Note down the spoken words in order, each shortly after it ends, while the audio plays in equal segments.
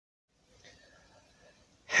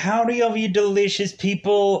Howdy, all you delicious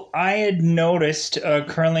people. I had noticed,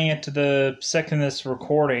 currently at the second of this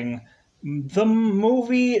recording, the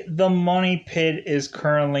movie The Money Pit is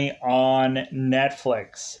currently on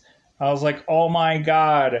Netflix. I was like, oh my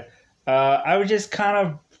god. I was just kind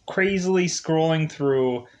of crazily scrolling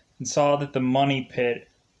through and saw that The Money Pit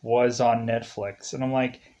was on Netflix. And I'm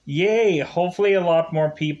like, yay, hopefully a lot more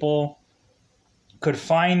people could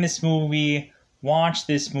find this movie, watch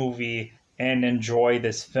this movie, and enjoy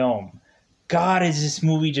this film. God, is this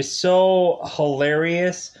movie just so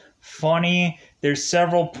hilarious, funny. There's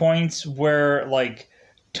several points where, like,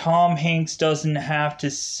 Tom Hanks doesn't have to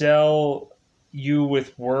sell you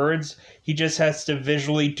with words. He just has to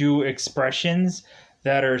visually do expressions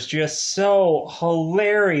that are just so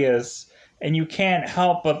hilarious, and you can't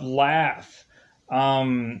help but laugh.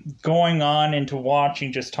 Going on into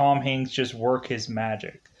watching just Tom Hanks just work his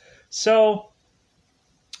magic. So,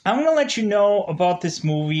 I'm going to let you know about this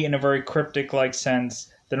movie in a very cryptic-like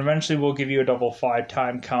sense. Then eventually we'll give you a double 5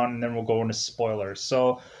 time count, and then we'll go into spoilers.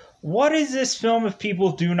 So, what is this film if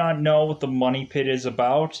people do not know what The Money Pit is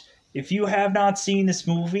about? If you have not seen this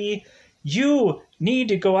movie, you need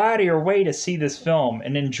to go out of your way to see this film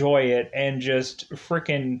and enjoy it and just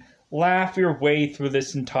freaking laugh your way through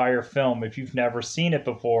this entire film if you've never seen it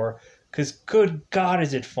before, because good God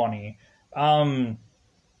is it funny.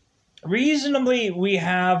 Reasonably, we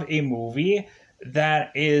have a movie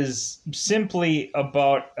that is simply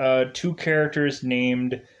about two characters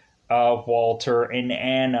named Walter and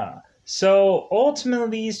Anna. So ultimately,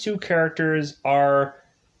 these two characters are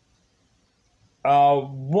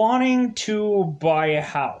wanting to buy a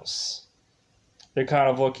house. They're kind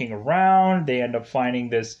of looking around. They end up finding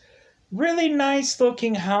this really nice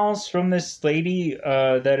looking house from this lady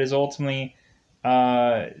that is ultimately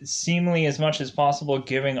seemingly as much as possible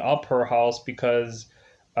giving up her house because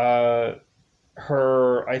I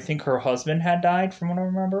think her husband had died, from what I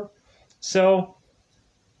remember. So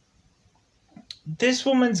this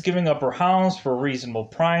woman's giving up her house for a reasonable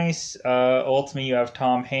price. Ultimately, you have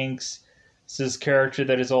Tom Hanks, this character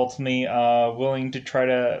that is ultimately willing to try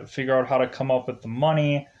to figure out how to come up with the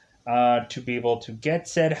money to be able to get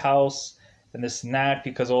said house and this and that,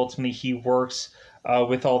 because ultimately he works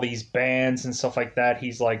with all these bands and stuff like that.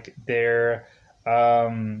 He's like their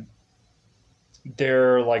like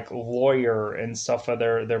lawyer and stuff for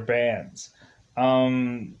their bands.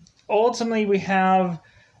 Ultimately, we have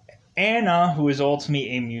Anna, who is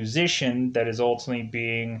ultimately a musician that is ultimately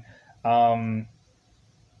being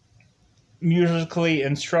musically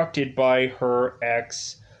instructed by her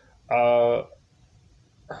ex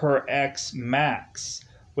Max,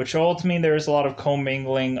 which ultimately there's a lot of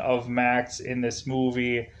commingling of Max in this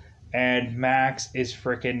movie, and Max is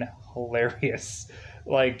freaking hilarious.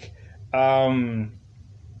 Like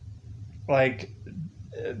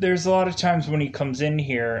there's a lot of times when he comes in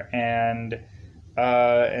here and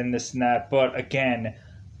this and that, but again,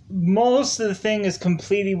 most of the thing is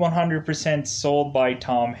completely 100% sold by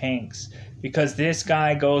Tom Hanks, because this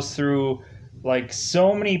guy goes through like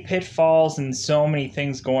so many pitfalls and so many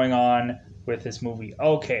things going on with this movie.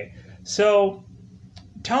 Okay, so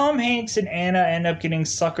Tom Hanks and Anna end up getting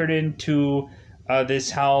suckered into this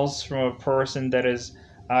house from a person that is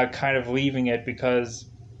kind of leaving it because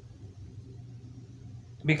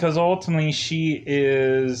ultimately she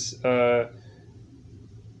is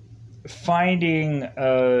finding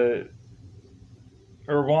or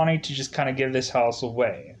wanting to just kind of give this house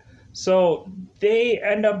away. So they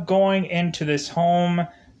end up going into this home.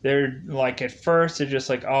 They're like, at first they're just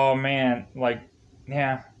like, oh man, like,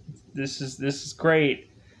 yeah, this is great.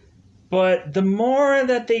 But the more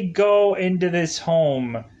that they go into this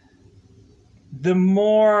home, the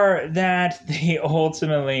more that they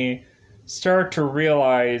ultimately start to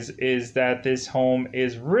realize is that this home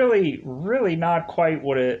is really, really not quite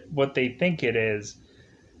what they think it is.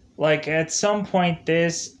 Like, at some point,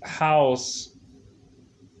 this house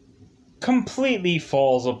completely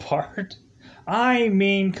falls apart. I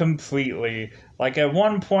mean completely. Like, at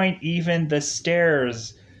one point, even the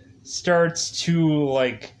stairs starts to,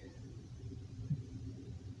 like,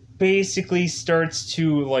 basically starts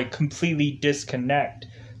to, like, completely disconnect,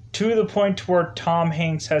 to the point where Tom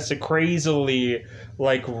Hanks has to crazily,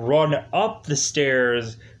 like, run up the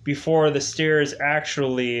stairs before the stairs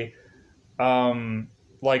actually,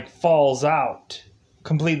 like,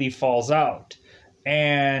 completely falls out.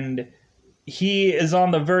 And he is on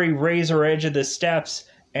the very razor edge of the steps,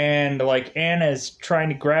 and, like, Anna's trying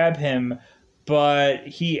to grab him, but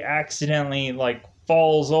he accidentally, like,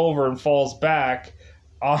 falls over and falls back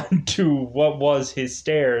onto what was his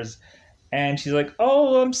stairs. And she's like,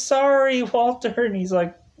 oh, I'm sorry, Walter. And he's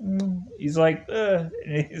like, He's like, ugh.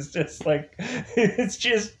 And he's just like, it's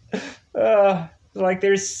just, like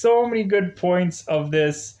there's so many good points of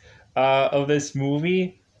this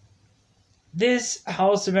movie. This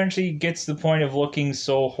house eventually gets to the point of looking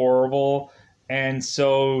so horrible and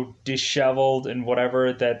so disheveled and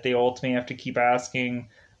whatever that they ultimately have to keep asking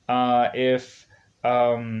if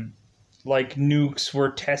um, like nukes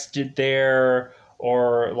were tested there,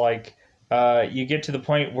 or like you get to the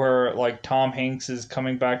point where like Tom Hanks is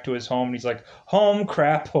coming back to his home and he's like, home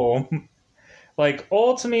crap home. Like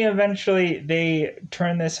ultimately eventually they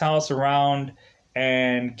turn this house around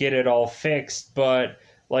and get it all fixed, but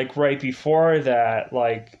like right before that,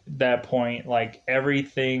 like that point, like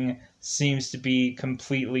everything seems to be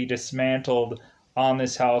completely dismantled on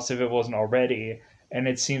this house if it wasn't already, and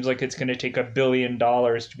it seems like it's going to take $1 billion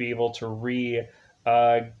to be able to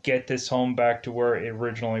get this home back to where it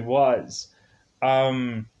originally was.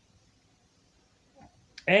 um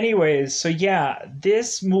Anyways, so yeah,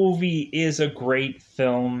 this movie is a great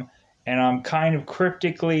film, and I'm kind of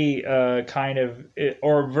cryptically,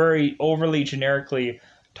 or very overly generically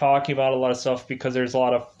talking about a lot of stuff because there's a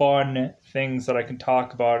lot of fun things that I can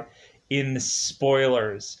talk about in the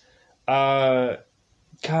spoilers. Uh,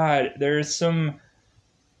 God, there's some,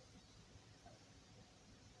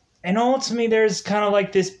 and ultimately there's kind of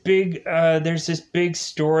like there's this big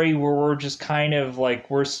story where we're just kind of like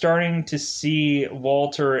we're starting to see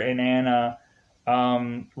Walter and Anna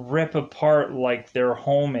rip apart like their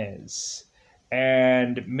home is,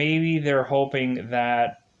 and maybe they're hoping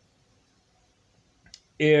that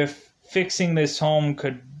if fixing this home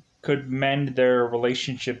could mend their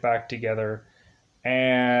relationship back together,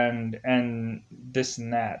 and this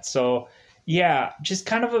and that. So yeah, just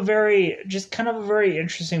kind of a very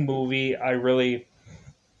interesting movie. I really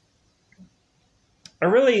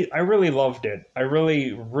loved it. I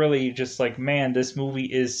really just like, man, this movie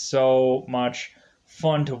is so much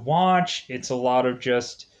fun to watch. It's a lot of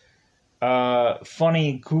just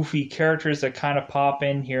funny, goofy characters that kind of pop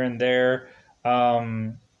in here and there.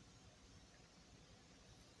 Um,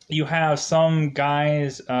 you have some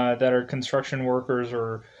guys that are construction workers,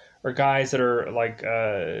 or guys that are like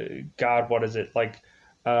God, what is it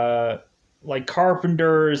uh, like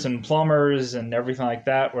carpenters and plumbers and everything like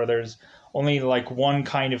that, where there's only like one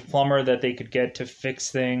kind of plumber that they could get to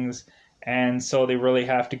fix things, and so they really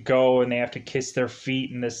have to go and they have to kiss their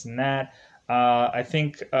feet and this and that. I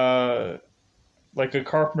think like a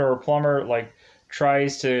carpenter or plumber like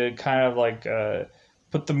tries to kind of like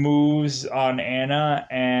put the moves on Anna,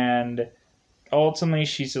 and ultimately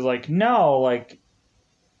she's just like, no,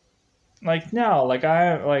 no, like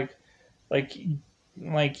I like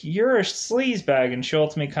like you're a sleazebag, and she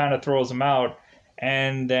ultimately kind of throws him out.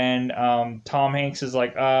 And then Tom Hanks is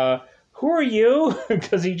like, who are you?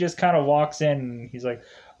 Because he just kind of walks in and he's like,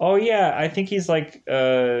 oh yeah, I think he's like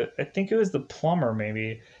I think it was the plumber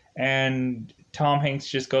maybe. And Tom Hanks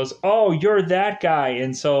just goes, oh, you're that guy.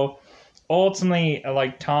 And so ultimately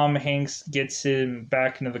like Tom Hanks gets him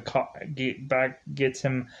back into the car, gets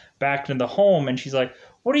him back into the home, and she's like,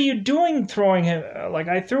 what are you doing throwing him, like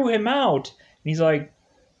I threw him out. And he's like,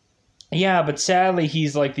 yeah, but sadly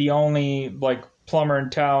he's like the only like plumber in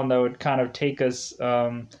town that would kind of take us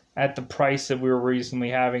at the price that we were reasonably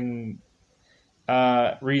having.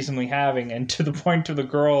 And to the point to the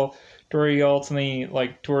girl to where he ultimately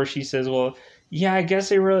like to where she says, well, yeah, I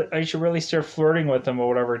guess I should really start flirting with him or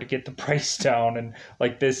whatever to get the price down, and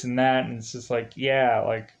like this and that. And it's just like, yeah,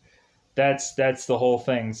 like that's the whole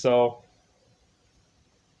thing. So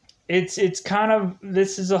it's kind of,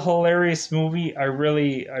 this is a hilarious movie. I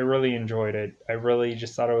really enjoyed it. I really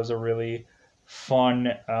just thought it was a really fun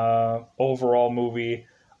overall movie.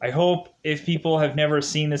 I hope if people have never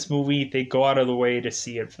seen this movie, they go out of the way to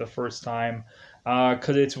see it for the first time,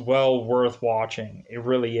 because it's well worth watching. It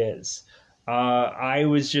really is. I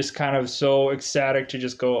was just kind of so ecstatic to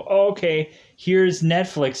just go, oh, okay, here's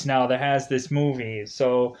Netflix now that has this movie.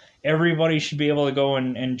 So everybody should be able to go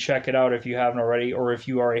and check it out if you haven't already, or if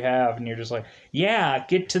you already have, and you're just like, yeah,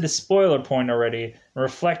 get to the spoiler point already, and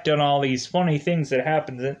reflect on all these funny things that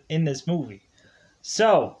happened in this movie.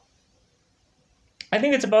 So I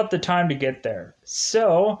think it's about the time to get there.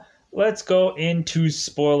 So let's go into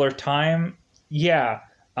spoiler time. Yeah,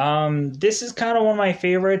 this is kind of one of my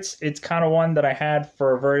favorites. It's kind of one that I had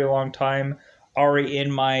for a very long time already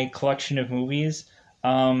in my collection of movies.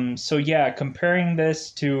 So yeah, comparing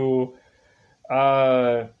this to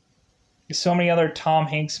uh, so many other Tom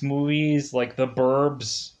Hanks movies like The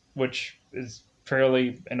Burbs, which is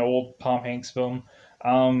fairly an old Tom Hanks film.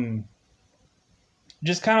 Um,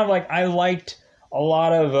 just kind of like I liked a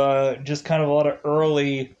lot of just kind of a lot of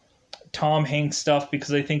early Tom Hanks stuff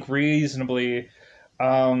because I think reasonably,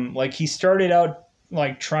 like he started out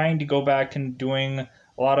like trying to go back and doing a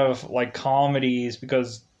lot of like comedies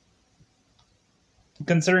because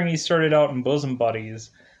considering he started out in Bosom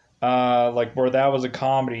Buddies, like where that was a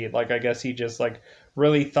comedy, like I guess he just like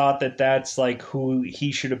really thought that that's like who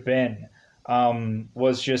he should have been,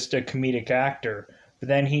 was just a comedic actor. But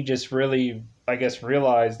then he just really, I guess,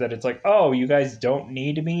 realized that it's like, oh, you guys don't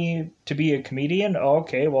need me to be a comedian. Oh,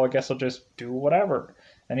 okay, well, I guess I'll just do whatever.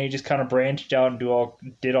 And he just kind of branched out and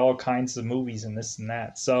did all kinds of movies and this and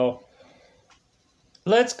that. So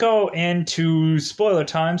let's go into spoiler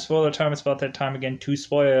time. Spoiler time. It's about that time again to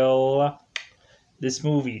spoil this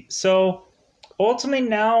movie. So ultimately,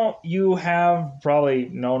 now you have probably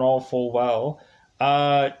known all full well.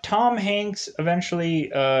 Tom Hanks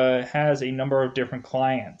eventually has a number of different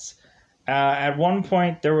clients. At one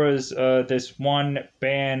point, there was this one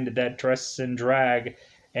band that dresses in drag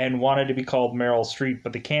and wanted to be called Meryl Streep,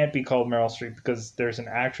 but they can't be called Meryl Streep because there's an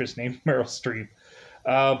actress named Meryl Streep.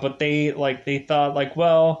 But they thought like,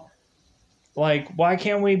 well, like why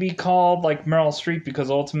can't we be called like Meryl Streep?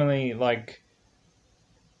 Because ultimately, like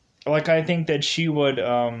I think that she would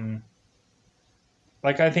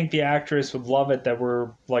like I think the actress would love it that we're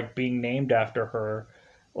like being named after her.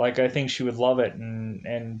 Like I think she would love it,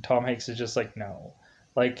 and Tom Hanks is just like no,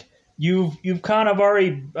 like you've kind of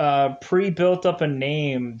already pre-built up a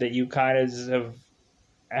name that you kind of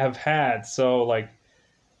have had, so like,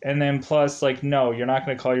 and then plus like no, you're not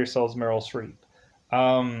going to call yourselves Meryl Streep.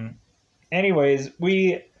 Um, anyways,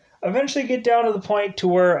 we eventually get down to the point to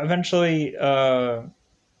where eventually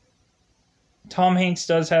Tom Hanks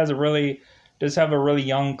does have a really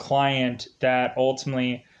young client that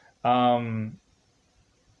ultimately um,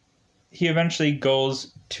 he eventually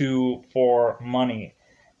goes to for money.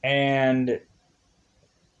 And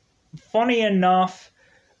funny enough,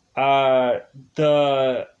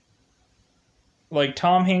 the like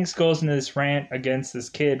Tom Hanks goes into this rant against this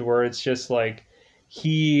kid where it's just like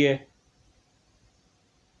he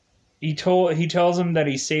he tells him that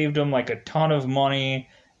he saved him like a ton of money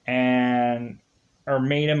and or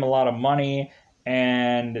made him a lot of money,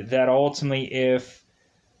 and that ultimately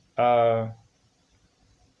uh,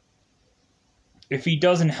 if he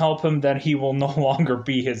doesn't help him, then he will no longer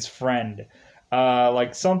be his friend.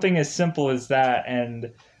 Like something as simple as that,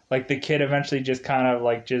 and like the kid eventually just kind of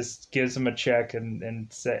like just gives him a check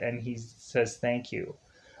and he says thank you.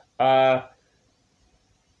 Uh,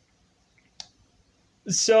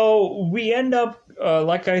 so we end up,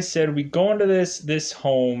 like I said, we go into this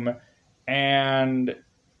home, and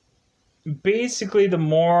basically the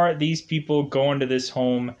more these people go into this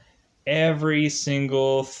home, every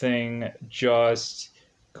single thing just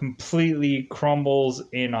completely crumbles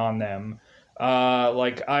in on them.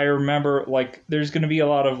 Like I remember, like there's gonna be a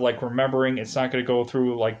lot of like remembering. It's not gonna go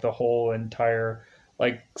through like the whole entire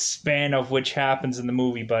like span of which happens in the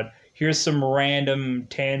movie, but here's some random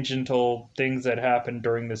tangential things that happen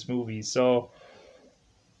during this movie. So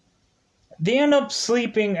they end up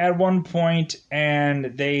sleeping at one point,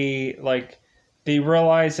 and they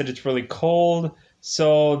realize that it's really cold,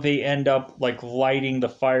 so they end up like lighting the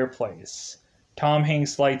fireplace. Tom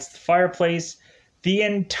Hanks lights the fireplace. The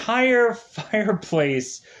entire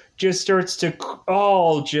fireplace just starts to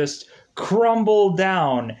all just crumble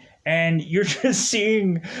down, and you're just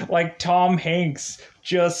seeing like Tom Hanks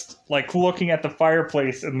just like looking at the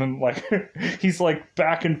fireplace, and then like he's like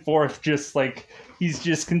back and forth, just like he's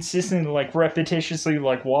just consistently like repetitiously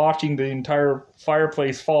like watching the entire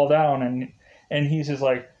fireplace fall down, and he's just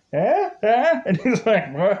like and he's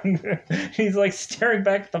like what? He's like staring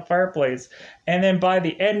back at the fireplace, and then by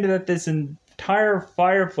the end of it, this entire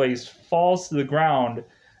fireplace falls to the ground.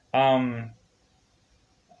 um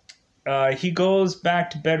he goes back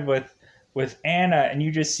to bed with Anna, and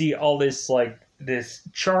you just see all this like this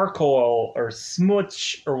charcoal or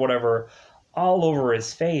smooch or whatever all over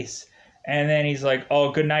his face, and then he's like,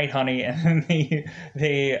 "Oh, good night, honey," and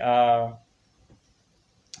then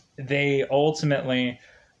they ultimately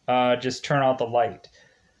just turn out the light.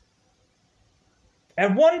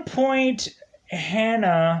 At one point,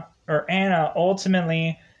 Hannah or Anna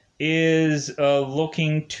ultimately is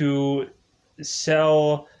looking to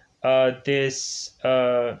sell this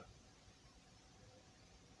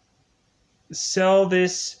sell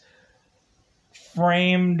this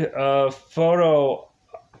framed photo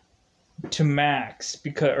to Max,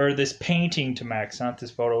 because or this painting to Max, not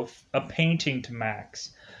this photo, a painting to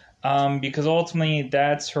Max, because ultimately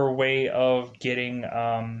that's her way of getting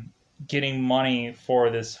money for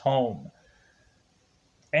this home,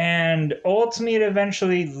 and ultimately it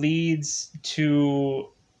eventually leads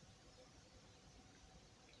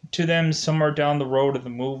to them somewhere down the road of the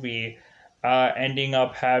movie, ending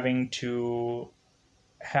up having to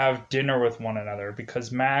have dinner with one another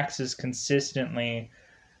because Max is consistently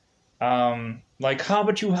like, how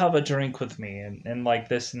about you have a drink with me, and like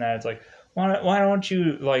this and that. It's like, why don't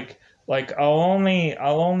you like I'll only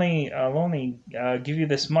give you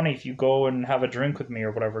this money if you go and have a drink with me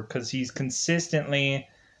or whatever, because he's consistently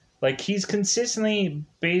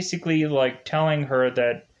basically like telling her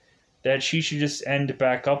that she should just end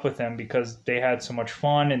back up with him because they had so much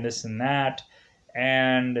fun and this and that.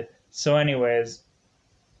 And so anyways,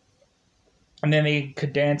 and then they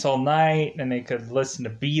could dance all night and they could listen to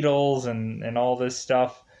Beatles and all this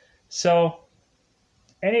stuff. So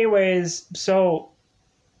anyways, so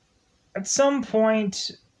at some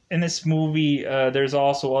point in this movie, there's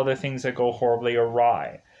also other things that go horribly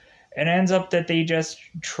awry. It ends up that they just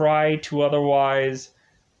try to otherwise,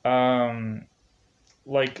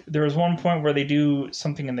 like there was one point where they do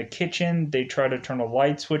something in the kitchen. They try to turn a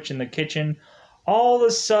light switch in the kitchen. All of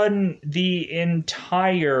a sudden, the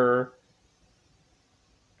entire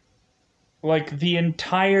light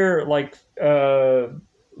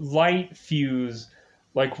fuse,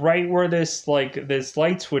 like right where this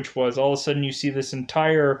light switch was, all of a sudden you see this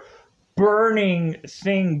entire burning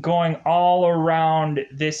thing going all around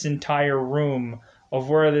this entire room of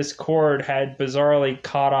where this cord had bizarrely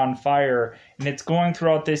caught on fire, and it's going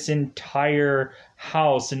throughout this entire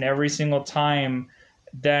house. And every single time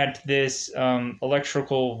that this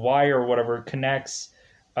electrical wire or whatever connects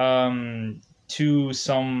to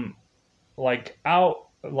some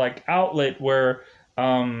outlet where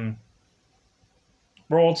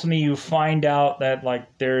ultimately you find out that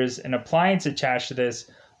like there's an appliance attached to this,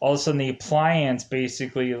 all of a sudden the appliance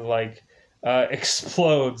basically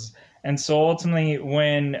explodes. And so ultimately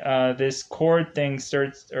when this cord thing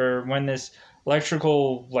starts, or when this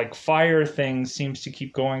electrical like fire thing seems to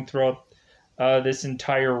keep going throughout this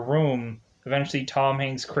entire room, eventually Tom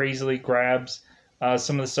Hanks crazily grabs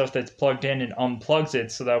some of the stuff that's plugged in and unplugs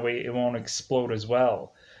it so that way it won't explode as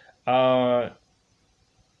well.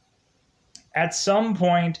 At some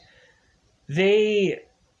point, they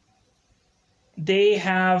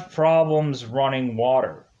have problems running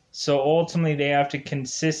water. So ultimately, they have to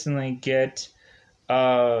consistently get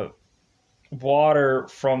water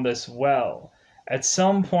from this well. At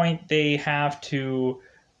some point, they have to,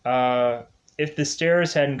 if the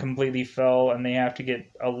stairs hadn't completely fell and they have to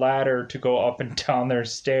get a ladder to go up and down their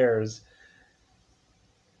stairs,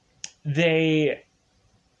 they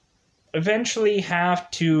eventually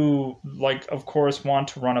have to, like, of course, want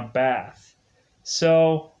to run a bath.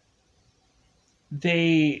 So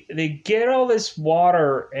they get all this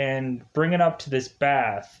water and bring it up to this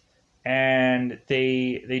bath, and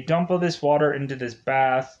they dump all this water into this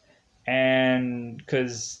bath, and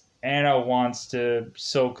because Anna wants to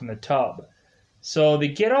soak in the tub. So they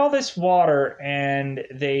get all this water and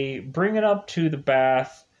they bring it up to the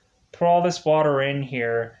bath, put all this water in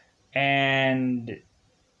here, and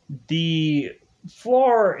the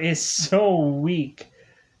floor is so weak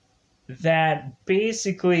that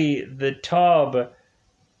basically the tub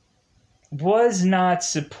was not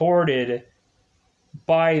supported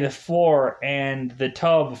by the floor, and the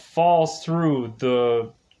tub falls through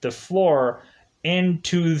the floor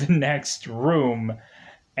into the next room.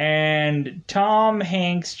 And Tom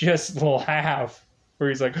Hanks just laughs, where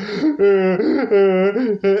he's like, and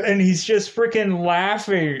he's just freaking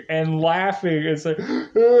laughing and laughing. It's like, and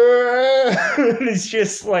it's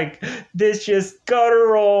just like this just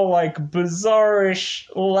guttural, like bizarrish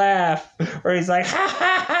laugh, where he's like, ha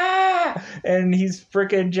ha ha, and he's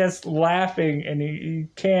freaking just laughing, and he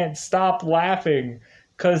can't stop laughing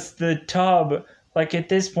because the tub, like at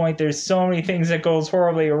this point, there's so many things that goes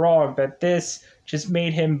horribly wrong that this just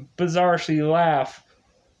made him bizarrely laugh.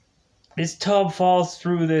 This tub falls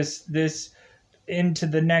through this into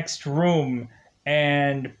the next room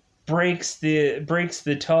and breaks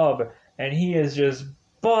the tub, and he is just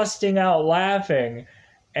busting out laughing.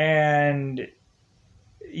 And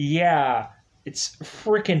yeah, it's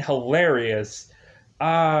freaking hilarious.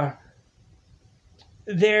 There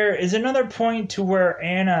is another point to where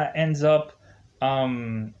Anna ends up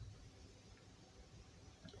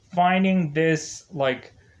finding this one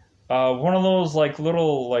of those like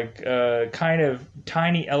little kind of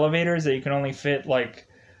tiny elevators that you can only fit like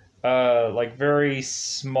very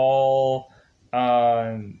small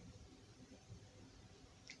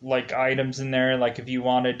like items in there. Like if you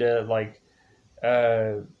wanted to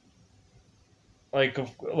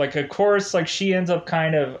of course, like she ends up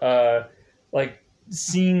kind of like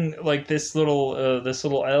seeing like this little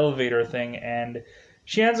elevator thing, and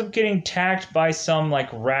she ends up getting attacked by some like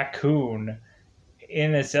raccoon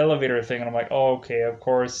in this elevator thing, and I'm like, oh, okay, of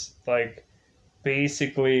course, like,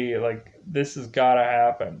 basically, like, this has gotta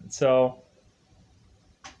happen. So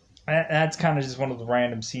that's kind of just one of the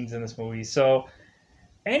random scenes in this movie. So,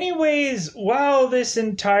 anyways, while this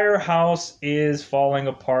entire house is falling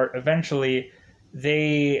apart, eventually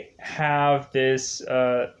they have this,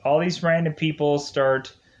 all these random people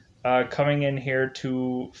start coming in here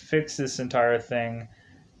to fix this entire thing.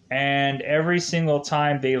 And every single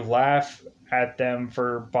time they laugh at them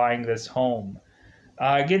for buying this home.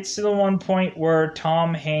 It gets to the one point where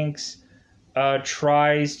Tom Hanks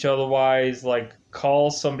tries to otherwise like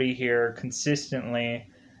call somebody here consistently,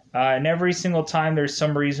 and every single time there's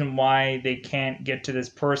some reason why they can't get to this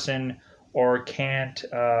person or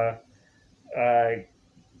uh,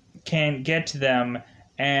 can't get to them,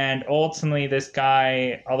 and ultimately this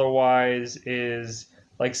guy otherwise is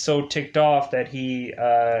like so ticked off that he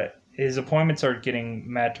his appointments aren't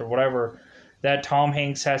getting met or whatever, that Tom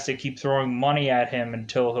Hanks has to keep throwing money at him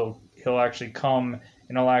until he'll actually come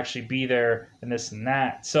and he'll actually be there and this and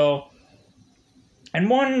that. So at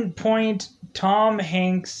one point Tom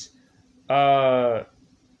Hanks uh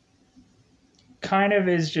kind of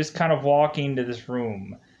is just kind of walking to this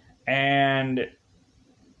room, and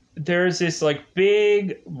there's this like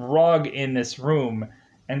big rug in this room,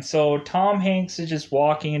 and so Tom Hanks is just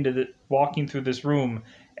walking through this room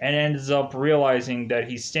and ends up realizing that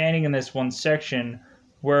he's standing in this one section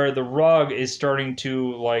where the rug is starting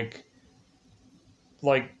to like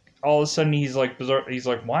all of a sudden he's like bizarre, he's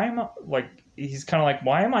like, why am I like, he's kind of like,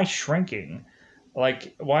 why am I shrinking,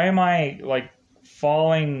 like why am I like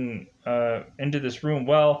falling into this room?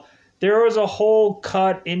 Well, there was a hole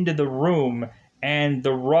cut into the room, and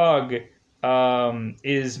the rug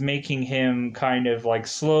is making him kind of like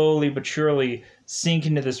slowly but surely sink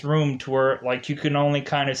into this room to where like you can only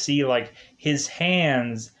kind of see like his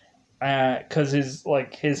hands, because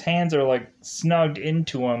his hands are like snugged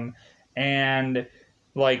into him, and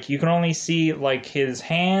like you can only see like his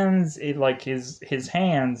hands, his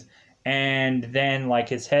hands, and then like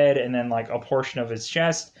his head, and then like a portion of his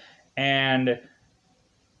chest, and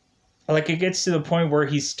like it gets to the point where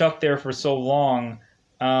he's stuck there for so long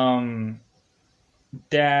um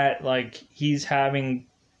that like he's having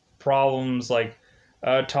problems like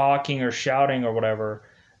talking or shouting or whatever,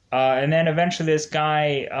 and then eventually this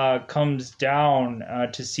guy comes down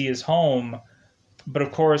to see his home, but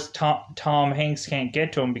of course Tom Hanks can't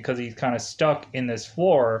get to him because he's kind of stuck in this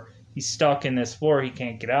floor. He's stuck in this floor, he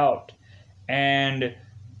can't get out, and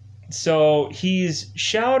so he's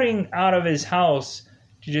shouting out of his house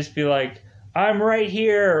to just be like, I'm right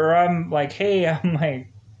here, or I'm like, hey, I'm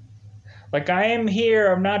like I am here,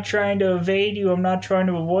 I'm not trying to evade you, I'm not trying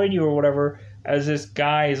to avoid you or whatever, as this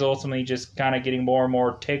guy is ultimately just kind of getting more and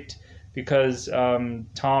more ticked because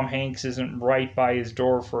Tom Hanks isn't right by his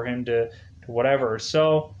door for him to whatever.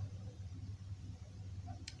 So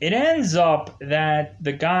it ends up that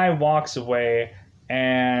the guy walks away,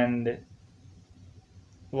 and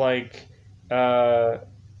like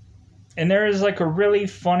and there is like a really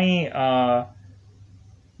funny part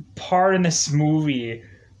in this movie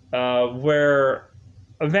where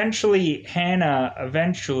eventually Hannah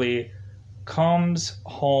eventually comes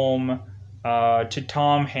home to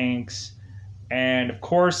Tom Hanks, and of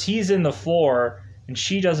course he's in the floor and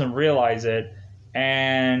she doesn't realize it,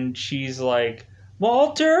 and she's like,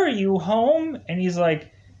 Walter, are you home? And he's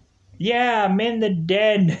like, yeah, I'm in the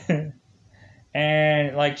den.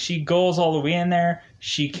 And like she goes all the way in there,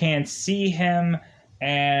 she can't see him,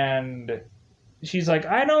 and she's like,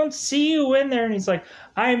 I don't see you in there, and he's like,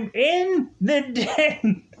 I'm in the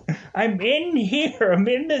den. I'm in here, I'm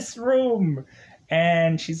in this room.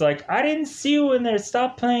 And she's like, I didn't see you in there,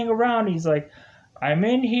 stop playing around. He's like, I'm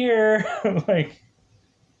in here. Like,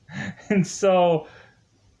 and so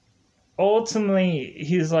ultimately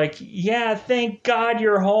he's like, yeah, thank God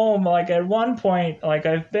you're home. Like at one point, like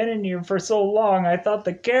I've been in here for so long, I thought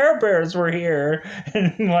the Care Bears were here.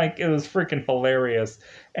 And like it was freaking hilarious.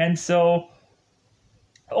 And so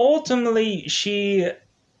ultimately she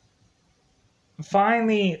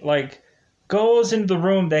finally like goes into the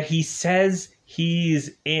room that he says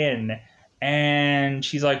he's in, and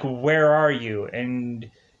she's like, where are you? And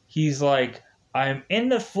he's like, I'm in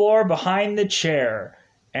the floor behind the chair.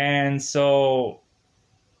 And so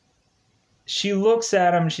she looks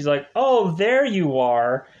at him and she's like, oh, there you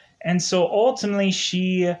are. And so ultimately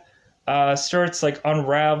she starts like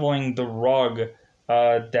unraveling the rug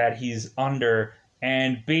that he's under,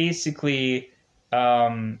 and basically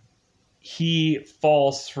he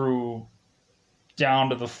falls through down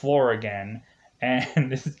to the floor again.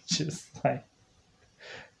 And it's just like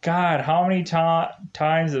God, how many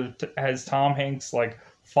times has Tom Hanks like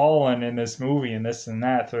fallen in this movie and this and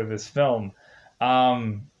that through this film?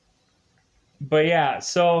 Um, but yeah,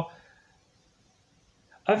 so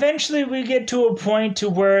eventually we get to a point to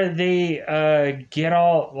where they get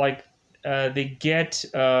all like they get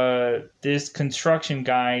this construction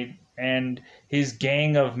guy and his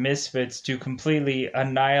gang of misfits to completely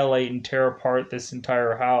annihilate and tear apart this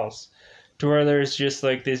entire house to where there's just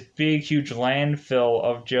like this big huge landfill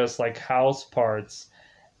of just like house parts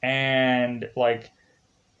and like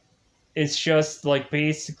it's just like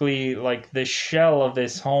basically like the shell of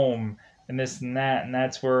this home and this and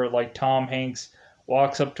that's where like Tom Hanks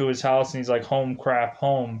walks up to his house and he's like home crap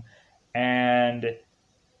home and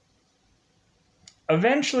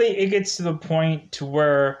eventually it gets to the point to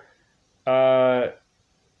where uh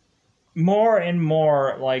more and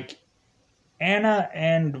more like Anna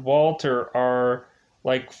and Walter are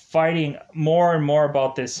like fighting more and more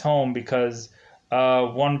about this home because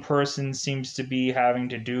one person seems to be having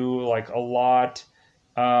to do like a lot,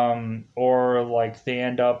 or like they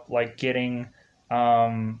end up like getting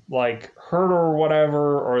like hurt or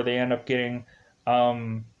whatever, or they end up getting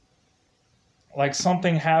um, like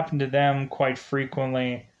something happened to them quite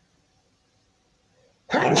frequently.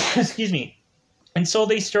 Excuse me. And so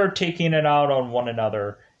they start taking it out on one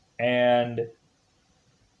another and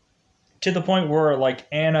to the point where like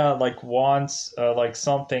Anna like wants like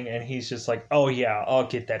something and he's just like, oh yeah, I'll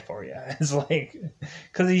get that for you. It's like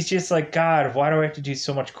because he's just like, God, why do I have to do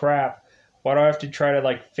so much crap? Why do I have to try to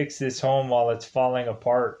like fix this home while it's falling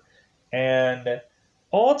apart? And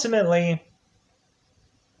ultimately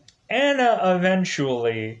Anna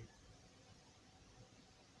eventually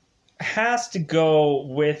has to go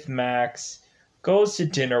with Max, goes to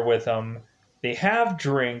dinner with him, they have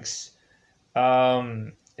drinks.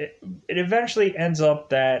 It eventually ends up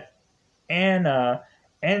that Anna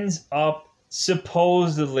ends up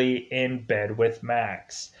supposedly in bed with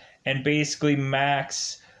Max. And basically,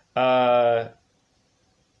 Max uh,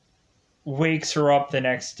 wakes her up the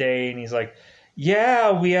next day and he's like,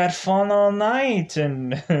 yeah, we had fun all night.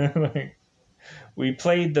 And like, we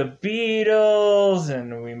played the Beatles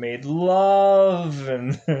and we made love.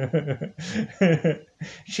 And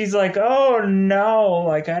she's like, oh no,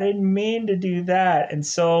 like, I didn't mean to do that. And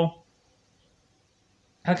so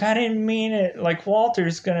like I didn't mean it. Like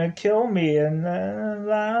Walter's gonna kill me,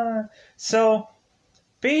 and so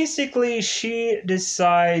basically, she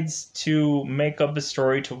decides to make up a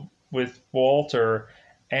story to with Walter,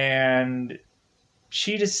 and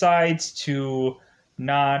she decides to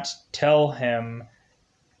not tell him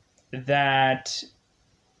that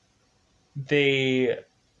they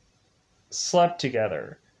slept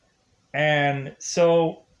together, and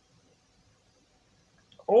so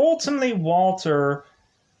ultimately, Walter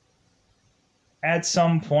at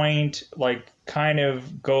some point like kind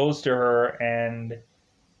of goes to her and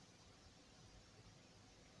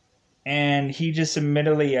he just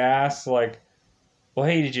admittedly asks like, well,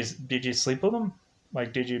 hey, did you sleep with him,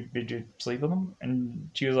 like did you sleep with him? And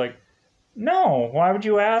she was like, no, why would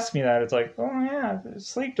you ask me that? It's like, oh yeah,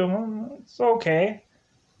 sleep with him, it's okay,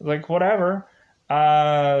 like whatever.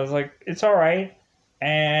 I was like, it's all right.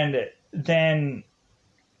 And then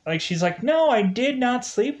like she's like, no, I did not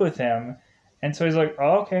sleep with him. And so he's like,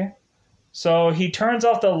 oh, okay. So he turns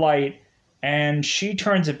off the light and she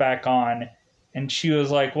turns it back on. And she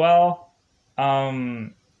was like, well,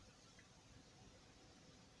 um,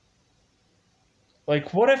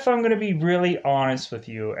 like, what if I'm going to be really honest with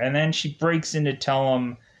you? And then she breaks in to tell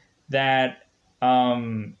him that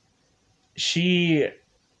um, she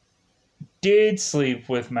did sleep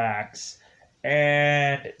with Max.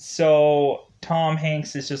 And so Tom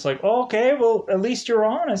Hanks is just like, oh, okay, well, at least you're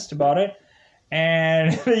honest about it.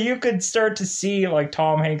 And you could start to see like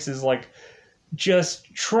Tom Hanks is like just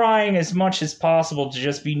trying as much as possible to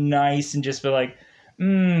just be nice and just be like,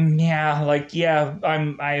 yeah, like yeah,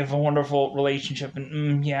 I have a wonderful relationship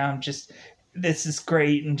and yeah, I'm just this is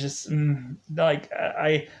great and just like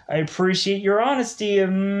I appreciate your honesty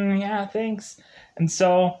and yeah, thanks. And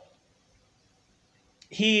so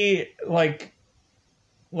he like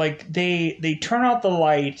they turn out the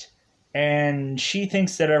light and she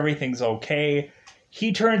thinks that everything's okay.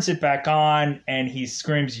 He turns it back on and he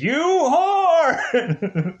screams, you whore.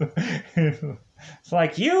 It's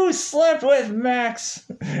like, you slept with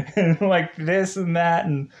Max. And like this and that,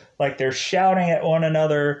 and like they're shouting at one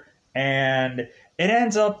another, and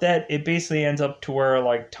it basically ends up to where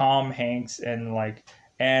like Tom Hanks and like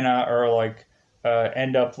Anna are like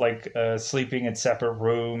end up like sleeping in separate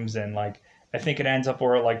rooms, and like I think it ends up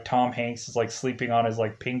where like Tom Hanks is like sleeping on his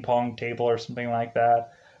like ping pong table or something like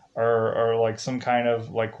that. or like some kind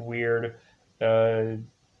of like weird uh,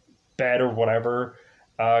 bed or whatever,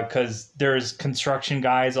 because there's construction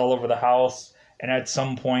guys all over the house, and at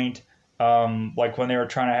some point, like when they were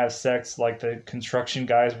trying to have sex, like the construction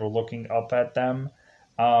guys were looking up at them,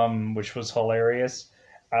 which was hilarious,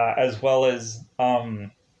 as well as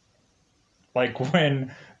like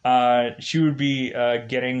when she would be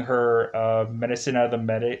getting her medicine out of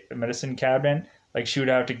the medicine cabinet. Like she would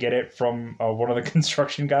have to get it from one of the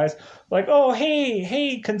construction guys. Like, oh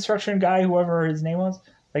hey construction guy, whoever his name was.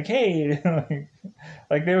 Like hey,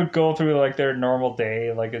 like they would go through like their normal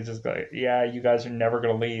day. Like it's just like yeah, you guys are never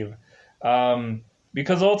gonna leave. Um,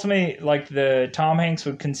 because ultimately, like the Tom Hanks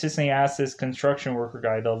would consistently ask this construction worker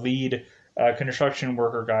guy, the lead construction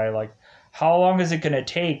worker guy, how long is it gonna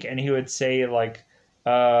take? And he would say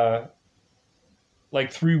uh,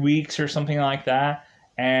 like 3 weeks or something like that,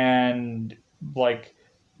 and like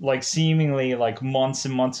seemingly like months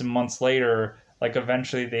and months and months later, like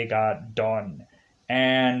eventually they got done,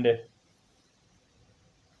 and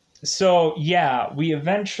so yeah, we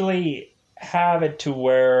eventually have it to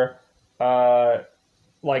where uh,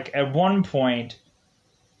 like at one point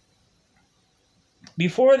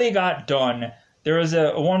before they got done, there was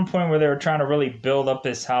a one point where they were trying to really build up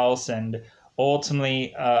this house, and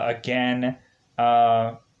ultimately, again,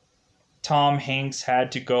 uh, Tom Hanks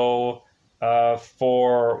had to go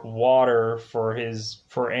for water for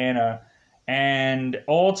Anna, and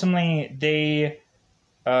ultimately they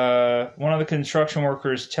one of the construction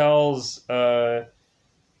workers tells Anna,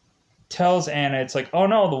 it's like, oh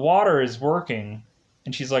no, the water is working,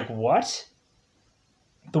 and she's like, what?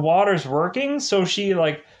 The water's working? So she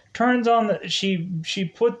like turns on the she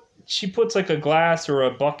puts like a glass or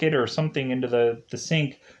a bucket or something into the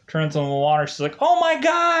sink, turns on the water. She's like, "Oh my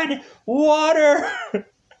god, water!"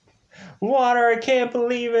 Water, I can't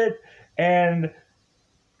believe it. And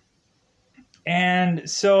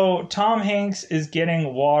so Tom Hanks is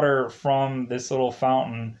getting water from this little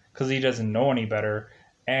fountain cuz he doesn't know any better.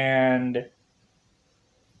 And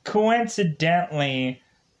coincidentally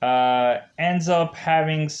ends up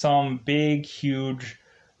having some big huge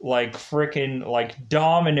like freaking like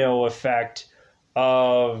domino effect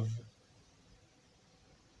of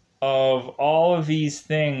all of these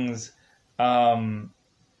things, um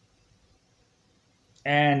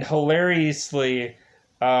and hilariously,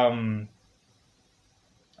 um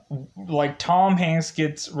like Tom Hanks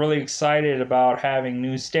gets really excited about having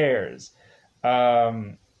new stairs.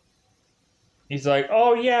 um He's like,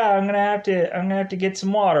 "Oh yeah, I'm gonna have to get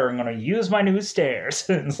some water. I'm gonna use my new stairs."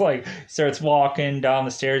 And it's like starts walking down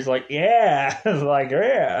the stairs, like, "Yeah," it's like,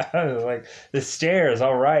 "Yeah," like the stairs,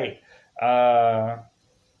 all right,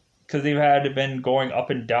 because they've had been going up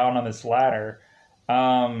and down on this ladder.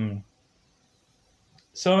 Um,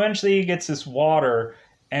 so eventually he gets this water,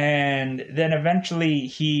 and then eventually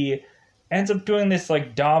he ends up doing this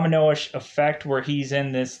like domino-ish effect where he's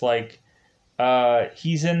in this like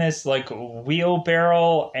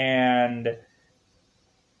wheelbarrow, and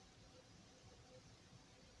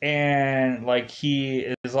like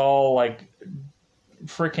he is all like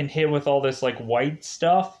freaking hit with all this like white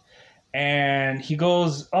stuff, and he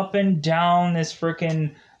goes up and down this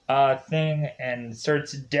freaking thing and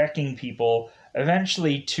starts decking people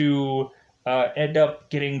eventually to end up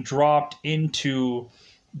getting dropped into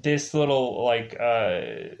this little like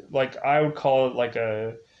I would call it like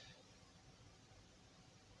a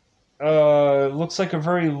looks like a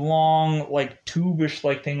very long like tube-ish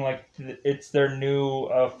like thing, like it's their new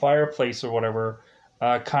fireplace or whatever.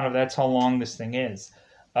 Kind of that's how long this thing is.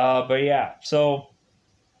 But yeah, so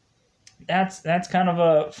that's kind of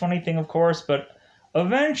a funny thing, of course. But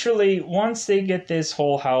eventually, once they get this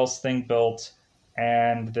whole house thing built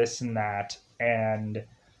and this and that, and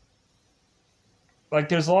like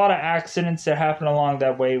there's a lot of accidents that happen along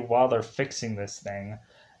that way while they're fixing this thing.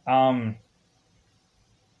 Um,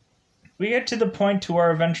 we get to the point to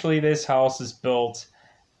where eventually this house is built,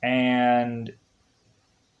 and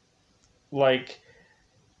like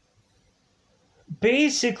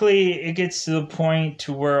basically it gets to the point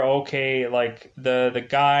to where okay, like the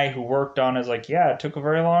guy who worked on it is like, yeah, it took a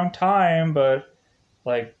very long time, but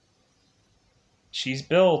like she's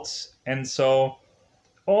built. And so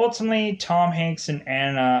ultimately Tom Hanks and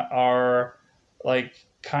Anna are like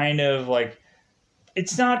kind of like,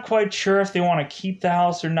 it's not quite sure if they want to keep the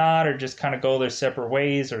house or not, or just kind of go their separate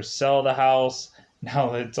ways, or sell the house now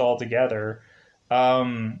that it's all together.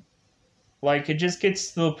 Um, like it just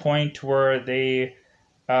gets to the point where they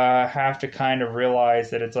have to kind of realize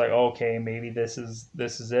that it's like, okay, maybe this is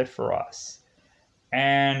it for us.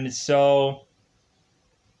 And so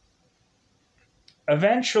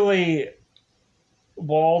eventually,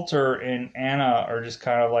 Walter and Anna are just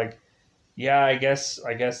kind of like, yeah, I guess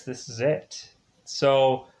this is it.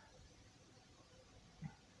 So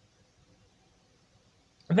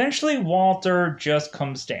eventually Walter just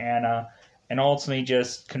comes to Anna and ultimately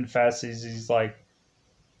just confesses. He's like,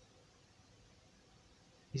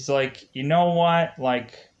 you know what?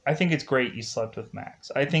 Like, I think it's great you slept with Max.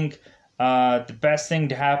 I think the best thing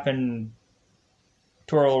to happen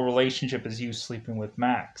to our relationship is you sleeping with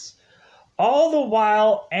Max. All the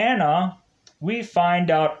while, Anna, we find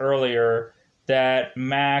out earlier that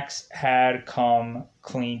Max had come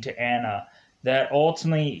clean to Anna. That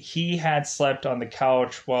ultimately he had slept on the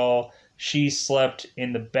couch while she slept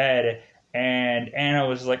in the bed. And Anna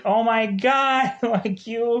was like, "Oh my god, like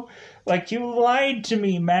you lied to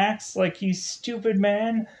me, Max, like you stupid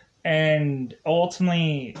man." And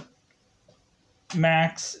ultimately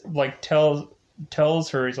Max like tells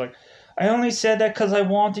her, he's like, "I only said that because I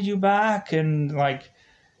wanted you back," and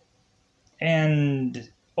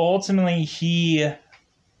ultimately he,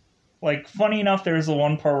 like, funny enough, there's the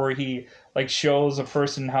one part where he like shows a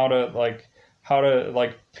person how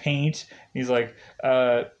to paint. He's like,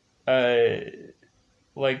 uh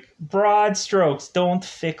like, broad strokes, don't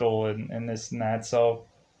fickle, and this and that. So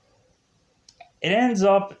it ends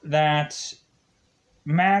up that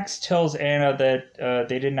Max tells Anna that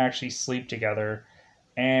they didn't actually sleep together.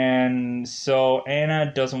 And so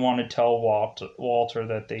Anna doesn't want to tell Walter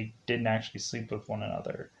that they didn't actually sleep with one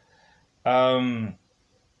another. Um,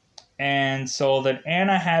 and so then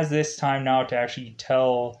Anna has this time now to actually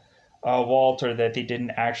tell Walter that they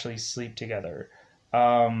didn't actually sleep together.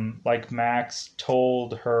 Like Max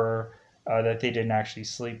told her that they didn't actually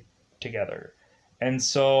sleep together. And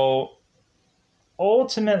so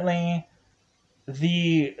ultimately,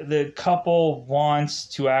 the couple wants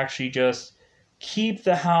to actually just keep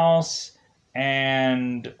the house,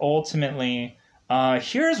 and ultimately,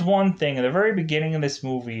 here's one thing: at the very beginning of this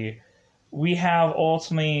movie, we have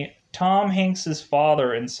ultimately Tom Hanks's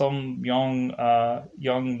father and some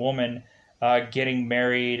young woman getting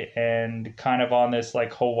married and kind of on this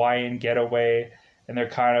like Hawaiian getaway, and they're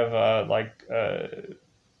kind of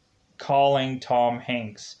calling Tom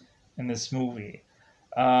Hanks in this movie.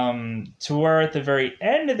 To where at the very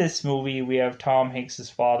end of this movie, we have Tom Hanks's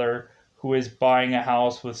father who is buying a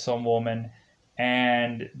house with some woman,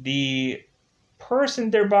 and the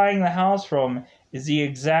person they're buying the house from is the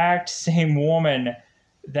exact same woman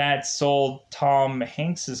that sold Tom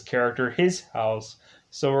Hanks's character his house.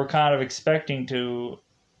 So we're kind of expecting to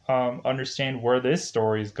understand where this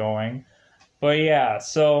story is going. But yeah,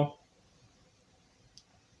 so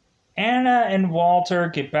Anna and Walter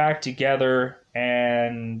get back together,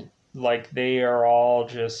 and like they are all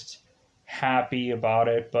just happy about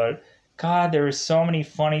it. But God, there are so many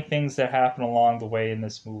funny things that happen along the way in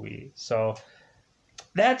this movie. So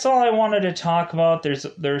that's all I wanted to talk about.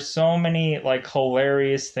 There's so many like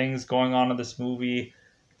hilarious things going on in this movie.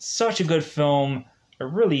 It's such a good film. I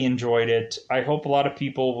really enjoyed it. I hope a lot of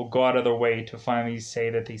people will go out of their way to finally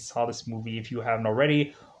say that they saw this movie if you haven't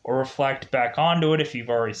already, or reflect back onto it if you've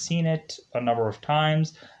already seen it a number of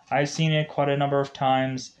times. I've seen it quite a number of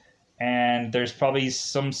times, and there's probably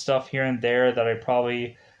some stuff here and there that I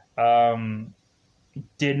probably um,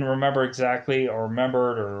 didn't remember exactly or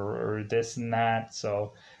remembered, or this and that.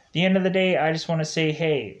 So at the end of the day, I just want to say,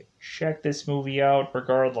 hey, check this movie out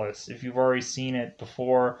regardless. If you've already seen it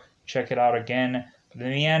before, check it out again. But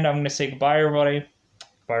in the end, I'm going to say goodbye, everybody.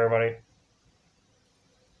 Bye, everybody.